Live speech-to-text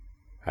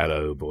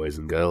Hello, boys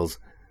and girls.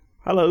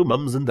 Hello,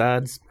 mums and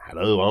dads.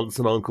 Hello, aunts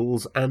and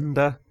uncles.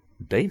 And,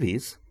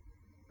 Davies?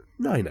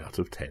 9 out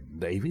of 10,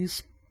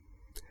 Davies.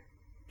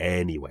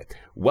 Anyway,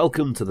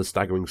 welcome to the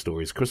Staggering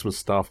Stories Christmas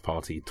Staff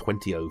Party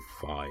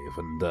 2005.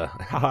 And,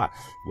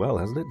 well,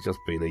 hasn't it just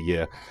been a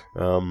year?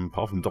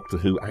 Apart from Doctor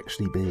Who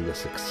actually being a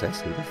success,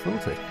 who'd have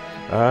thought it?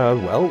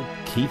 Well,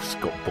 Keith's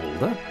got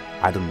balder,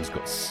 Adam's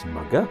got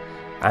smugger,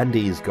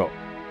 Andy's got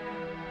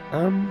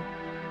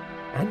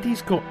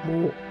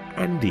more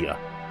Andier,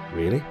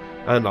 really,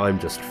 and I'm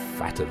just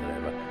fatter than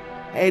ever.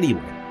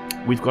 Anyway,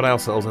 we've got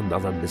ourselves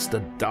another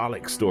Mr.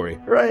 Dalek story.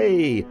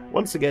 Hooray!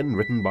 Once again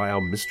written by our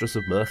Mistress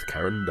of Mirth,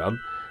 Karen Dunn.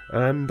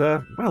 And,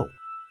 well,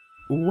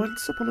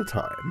 once upon a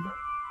time,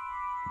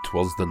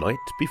 'twas the night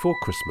before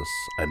Christmas,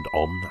 and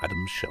on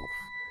Adam's shelf,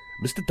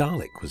 Mr.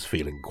 Dalek was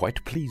feeling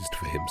quite pleased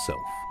for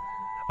himself.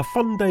 A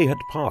fun day had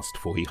passed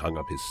for he hung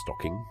up his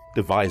stocking,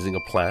 devising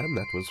a plan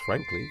that was,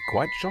 frankly,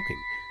 quite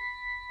shocking.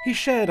 He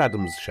shared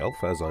Adam's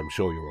shelf, as I'm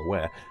sure you're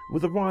aware,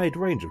 with a wide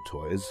range of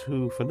toys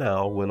who, for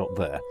now, were not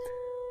there.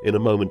 In a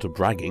moment of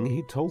bragging,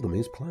 he told them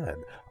his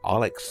plan.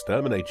 "I'll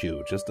exterminate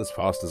you just as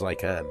fast as I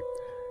can.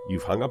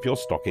 You've hung up your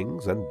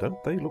stockings, and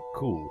don't they look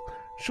cool?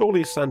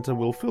 Surely Santa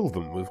will fill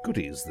them with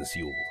goodies this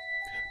Yule.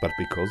 But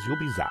because you'll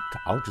be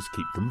zapped, I'll just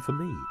keep them for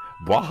me.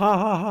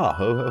 Bwah-ha-ha-ha,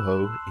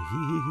 ho-ho-ho,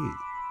 hee-hee-hee."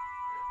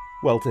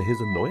 Well, to his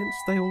annoyance,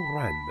 they all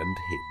ran and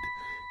hid.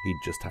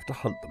 He'd just have to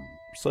hunt them,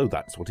 so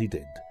that's what he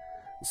did.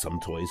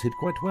 Some toys hid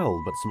quite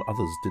well, but some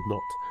others did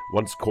not.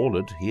 Once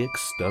cornered, he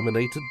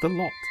exterminated the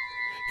lot.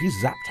 He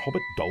zapped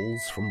hobbit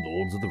dolls from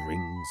Lords of the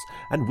Rings,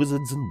 and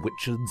wizards and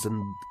witches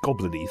and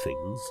goblin-y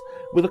things.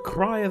 With a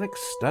cry of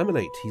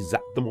exterminate, he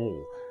zapped them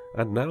all,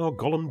 and now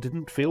Gollum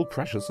didn't feel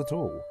precious at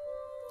all.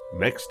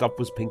 Next up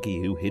was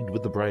Pinky, who hid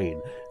with the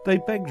brain. They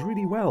begged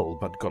really well,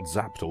 but got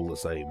zapped all the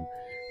same.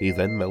 He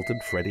then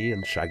melted Freddy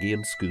and Shaggy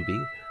and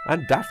Scooby,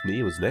 and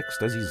Daphne was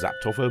next as he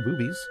zapped off her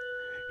boobies.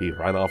 He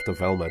ran after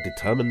Velma,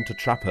 determined to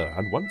trap her,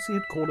 and once he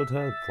had cornered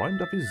her,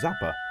 primed up his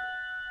zapper.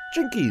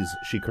 "Jinkies!"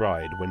 she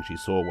cried when she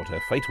saw what her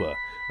fate were,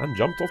 and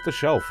jumped off the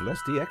shelf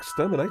lest he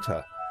exterminate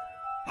her.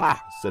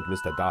 "Ha!" said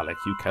Mr. Dalek,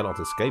 "you cannot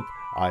escape.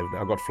 I've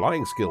now got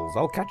flying skills.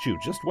 I'll catch you,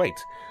 just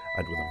wait."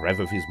 And with a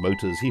rev of his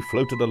motors, he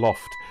floated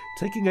aloft,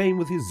 taking aim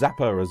with his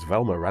zapper as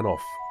Velma ran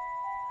off.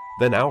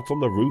 Then out on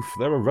the roof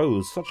there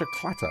arose such a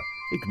clatter.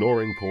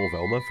 Ignoring poor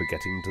Velma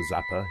forgetting to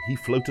zap her, he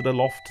floated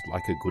aloft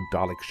like a good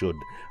Dalek should,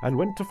 and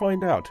went to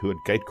find out who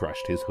had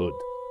gate-crashed his hood.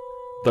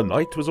 The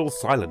night was all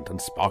silent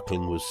and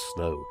sparkling with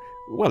snow.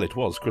 Well, it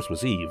was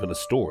Christmas Eve and a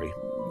story,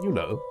 you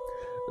know.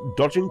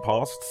 Dodging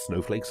past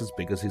snowflakes as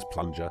big as his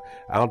plunger,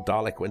 our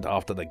Dalek went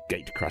after the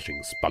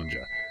gate-crashing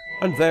sponger.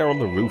 And there on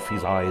the roof,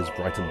 his eyes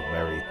bright and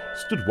merry,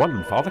 stood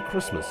one Father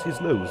Christmas, his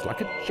nose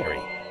like a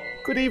cherry.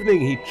 "Good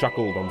evening," he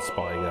chuckled on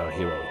spying our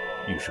hero.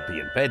 "You should be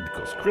in bed,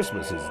 'cause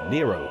Christmas is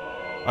nearo.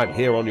 I'm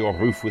here on your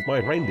roof with my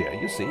reindeer,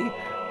 you see.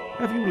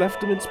 Have you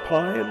left a mince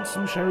pie and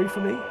some sherry for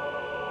me?"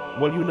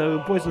 Well, you know,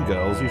 boys and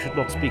girls, you should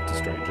not speak to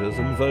strangers,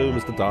 and though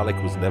Mr.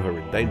 Dalek was never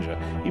in danger,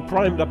 he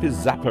primed up his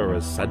zapper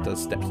as Santa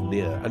stepped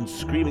near, and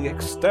screaming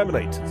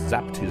 "Exterminate!"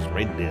 zapped his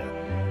reindeer.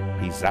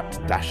 He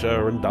zapped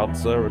Dasher and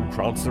Dancer and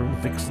Prancer and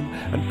Vixen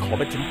and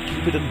Comet and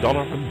Cupid and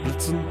Donner and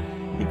Blitzen.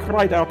 He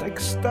cried out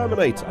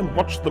 "Exterminate!" and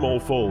watched them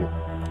all fall.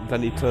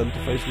 Then he turned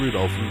to face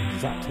Rudolph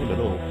and zapped him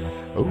and all.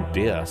 "Oh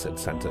dear," said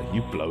Santa,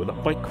 "you've blown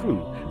up my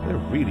crew. There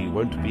really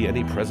won't be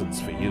any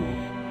presents for you.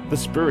 The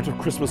spirit of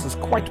Christmas has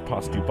quite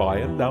passed you by,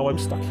 and now I'm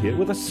stuck here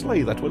with a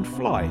sleigh that won't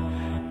fly.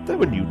 There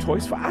were new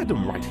toys for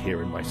Adam right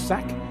here in my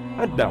sack,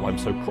 and now I'm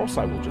so cross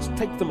I will just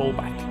take them all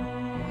back."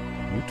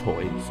 New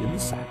toys in the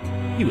sack?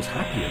 He was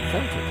happy and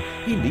felt it.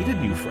 He needed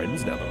new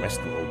friends, now the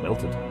rest were all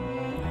melted.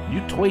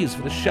 New toys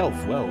for the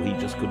shelf, well, he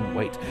just couldn't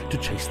wait to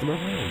chase them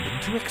around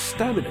and to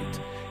exterminate.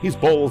 His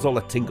balls all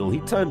a-tingle, he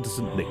turned to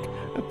St. Nick,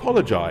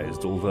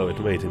 apologized, although it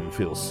made him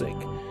feel sick.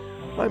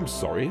 "I'm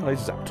sorry I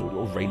zapped all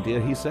your reindeer,"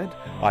 he said.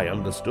 "I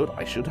understood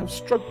I should have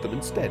stroked them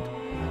instead.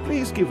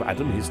 Please give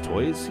Adam his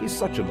toys, he's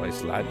such a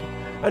nice lad,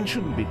 and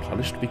shouldn't be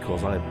punished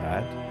because I'm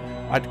bad.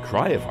 I'd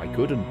cry if I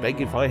could and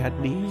beg if I had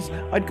knees.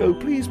 I'd go,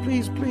 please,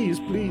 please, please,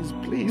 please,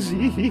 please,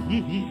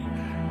 hee-hee-hee-hee."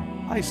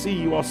 "I see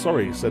you are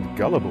sorry," said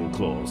gullible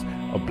Claus,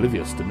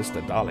 oblivious to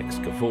Mr. Dalek's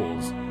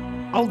guffaws.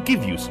 "I'll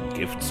give you some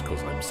gifts,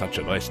 'cause I'm such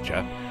a nice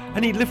chap."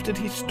 And he lifted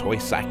his toy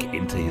sack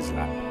into his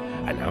lap.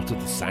 And out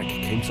of the sack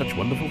came such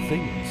wonderful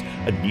things.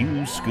 A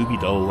new Scooby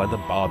doll and a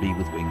Barbie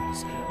with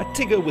wings. A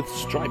Tigger with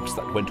stripes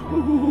that went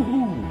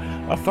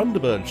whoo-hoo-hoo-hoo. A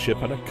Thunderbird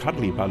ship and a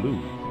cuddly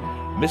balloon.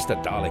 Mr.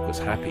 Dalek was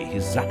happy,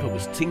 his zapper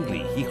was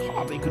tingly. He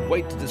hardly could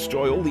wait to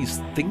destroy all these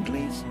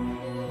thinglies.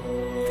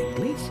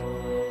 Thinglies?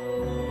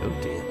 Oh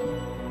dear.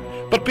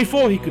 But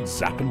before he could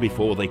zap and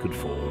before they could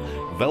fall,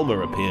 Velma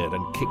appeared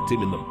and kicked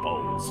him in the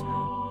balls.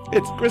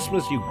 "It's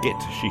Christmas, you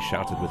git," she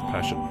shouted with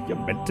passion. "You're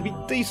meant to be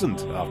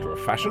decent, after a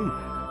fashion.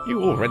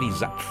 You already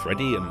zapped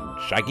Freddy and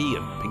Shaggy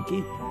and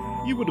Pinky.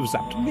 You would have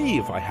zapped me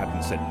if I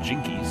hadn't sent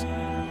Jinkies.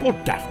 Poor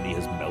Daphne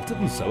has melted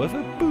and so have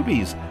her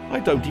boobies.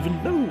 I don't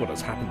even know what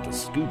has happened to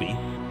Scooby.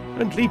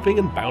 and leaping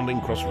and bounding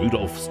across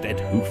Rudolph's dead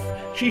hoof,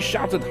 she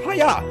shouted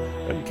 "Hiya!"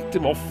 and kicked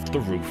him off the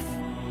roof.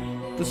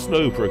 The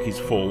snow broke his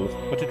fall,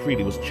 but it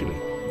really was chilly,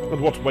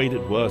 and what made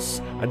it worse,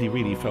 and he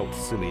really felt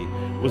silly,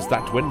 was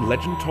that when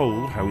legend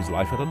told how his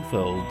life had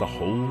unfurled, the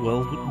whole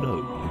world would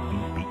know he'd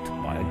been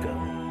beat by a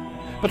girl.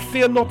 But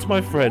fear not,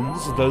 my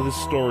friends, though this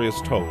story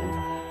is told,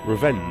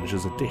 revenge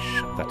is a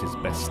dish that is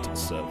best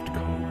served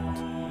cold.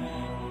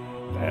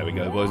 There we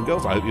go, boys and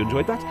girls. I hope you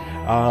enjoyed that.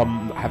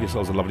 Have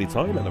yourselves a lovely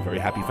time and a very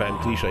happy fan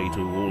cliche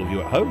to all of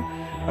you at home.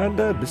 And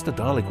Mr.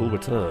 Dalek will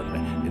return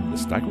in the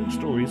Staggering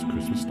Stories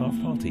Christmas Staff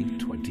Party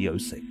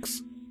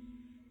 2006.